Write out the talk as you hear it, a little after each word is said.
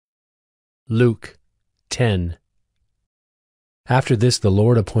Luke 10. After this the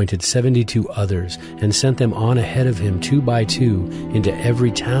Lord appointed 72 others, and sent them on ahead of him 2 by 2 into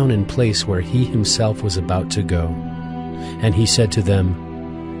every town and place where he himself was about to go. And he said to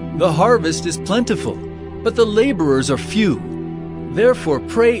them, The harvest is plentiful, but the laborers are few. Therefore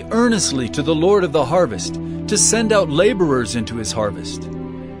pray earnestly to the Lord of the harvest to send out laborers into his harvest.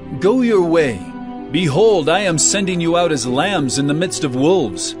 Go your way. Behold, I am sending you out as lambs in the midst of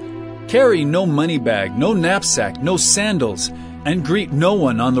wolves. Carry no money bag, no knapsack, no sandals, and greet no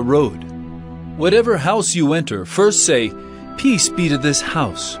one on the road. Whatever house you enter, first say, Peace be to this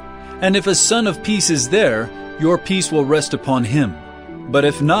house. And if a son of peace is there, your peace will rest upon him. But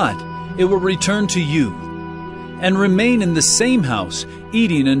if not, it will return to you. And remain in the same house,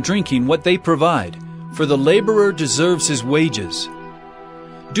 eating and drinking what they provide, for the laborer deserves his wages.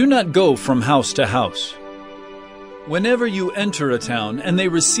 Do not go from house to house. Whenever you enter a town and they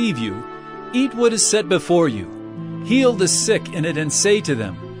receive you, eat what is set before you. Heal the sick in it and say to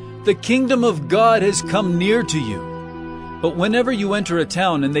them, The kingdom of God has come near to you. But whenever you enter a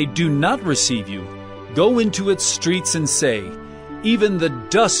town and they do not receive you, go into its streets and say, Even the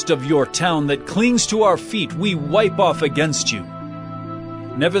dust of your town that clings to our feet we wipe off against you.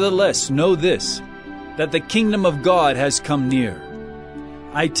 Nevertheless, know this, that the kingdom of God has come near.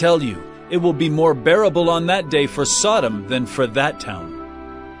 I tell you, it will be more bearable on that day for Sodom than for that town.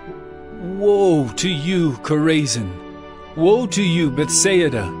 Woe to you, Chorazin! Woe to you,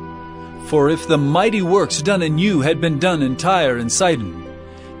 Bethsaida! For if the mighty works done in you had been done in Tyre and Sidon,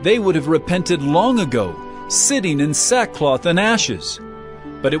 they would have repented long ago, sitting in sackcloth and ashes.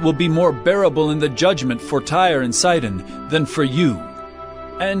 But it will be more bearable in the judgment for Tyre and Sidon than for you.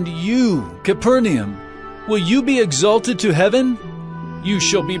 And you, Capernaum, will you be exalted to heaven? You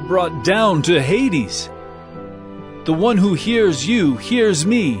shall be brought down to Hades. The one who hears you hears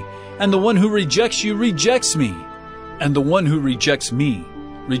me, and the one who rejects you rejects me, and the one who rejects me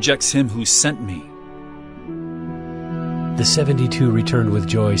rejects him who sent me. The 72 returned with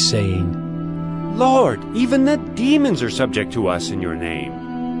joy, saying, Lord, even the demons are subject to us in your name.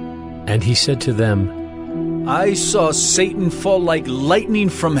 And he said to them, I saw Satan fall like lightning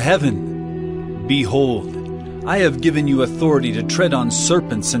from heaven. Behold, I have given you authority to tread on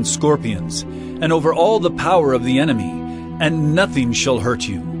serpents and scorpions, and over all the power of the enemy, and nothing shall hurt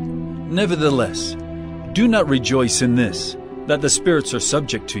you. Nevertheless, do not rejoice in this, that the spirits are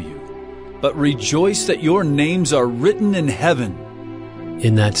subject to you, but rejoice that your names are written in heaven.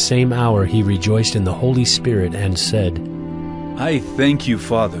 In that same hour he rejoiced in the Holy Spirit and said, I thank you,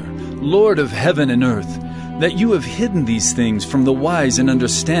 Father, Lord of heaven and earth, that you have hidden these things from the wise and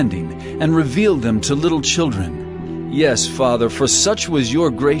understanding, and revealed them to little children. Yes, Father, for such was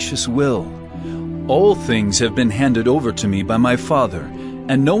your gracious will. All things have been handed over to me by my Father,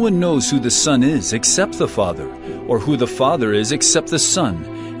 and no one knows who the Son is except the Father, or who the Father is except the Son,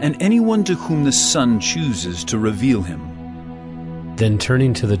 and anyone to whom the Son chooses to reveal him. Then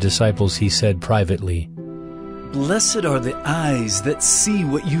turning to the disciples he said privately, Blessed are the eyes that see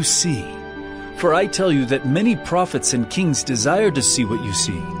what you see. For I tell you that many prophets and kings desired to see what you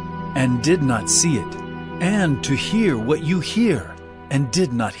see, and did not see it, and to hear what you hear, and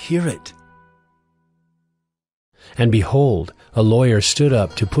did not hear it. And behold, a lawyer stood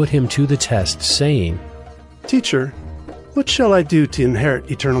up to put him to the test, saying, Teacher, what shall I do to inherit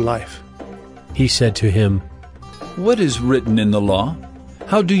eternal life? He said to him, What is written in the law?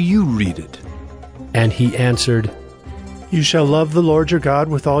 How do you read it? And he answered, You shall love the Lord your God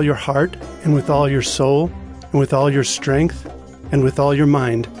with all your heart, and with all your soul, and with all your strength, and with all your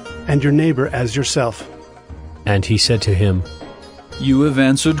mind, and your neighbor as yourself. And he said to him, You have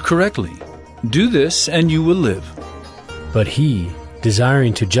answered correctly. Do this, and you will live. But he,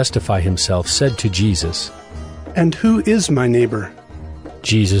 desiring to justify himself, said to Jesus, And who is my neighbor?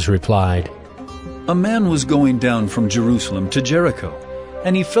 Jesus replied, A man was going down from Jerusalem to Jericho,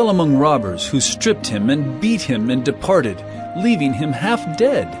 and he fell among robbers, who stripped him and beat him and departed, leaving him half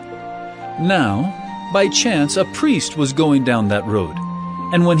dead. Now, by chance, a priest was going down that road,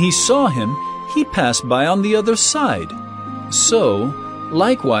 and when he saw him, he passed by on the other side. So,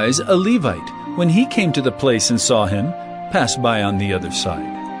 likewise, a Levite, when he came to the place and saw him, passed by on the other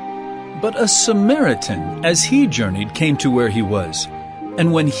side. But a Samaritan, as he journeyed, came to where he was,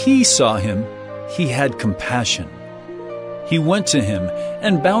 and when he saw him, he had compassion. He went to him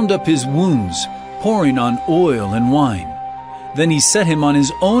and bound up his wounds, pouring on oil and wine. Then he set him on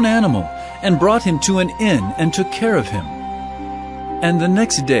his own animal and brought him to an inn and took care of him. And the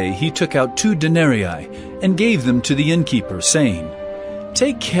next day he took out 2 denarii and gave them to the innkeeper, saying,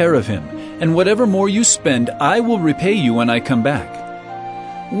 Take care of him, and whatever more you spend I will repay you when I come back.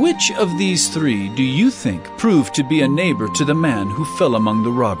 Which of these three do you think proved to be a neighbor to the man who fell among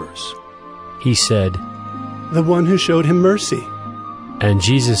the robbers?" He said, The one who showed him mercy. and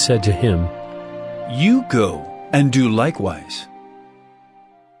Jesus said to him, "You go and do likewise."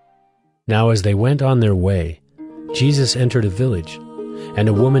 Now as they went on their way, Jesus entered a village, and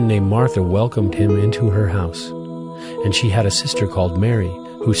a woman named Martha welcomed him into her house. And she had a sister called Mary,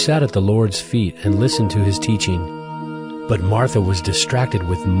 who sat at the Lord's feet and listened to his teaching. But Martha was distracted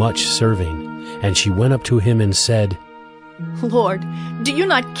with much serving, and she went up to him and said, Lord, do you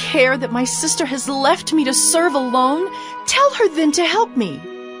not care that my sister has left me to serve alone? Tell her then to help me.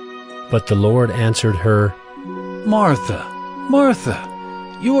 But the Lord answered her, "Martha, Martha,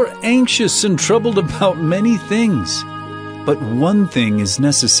 you are anxious and troubled about many things, but one thing is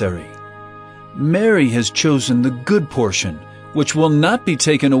necessary. Mary has chosen the good portion, which will not be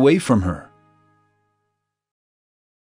taken away from her."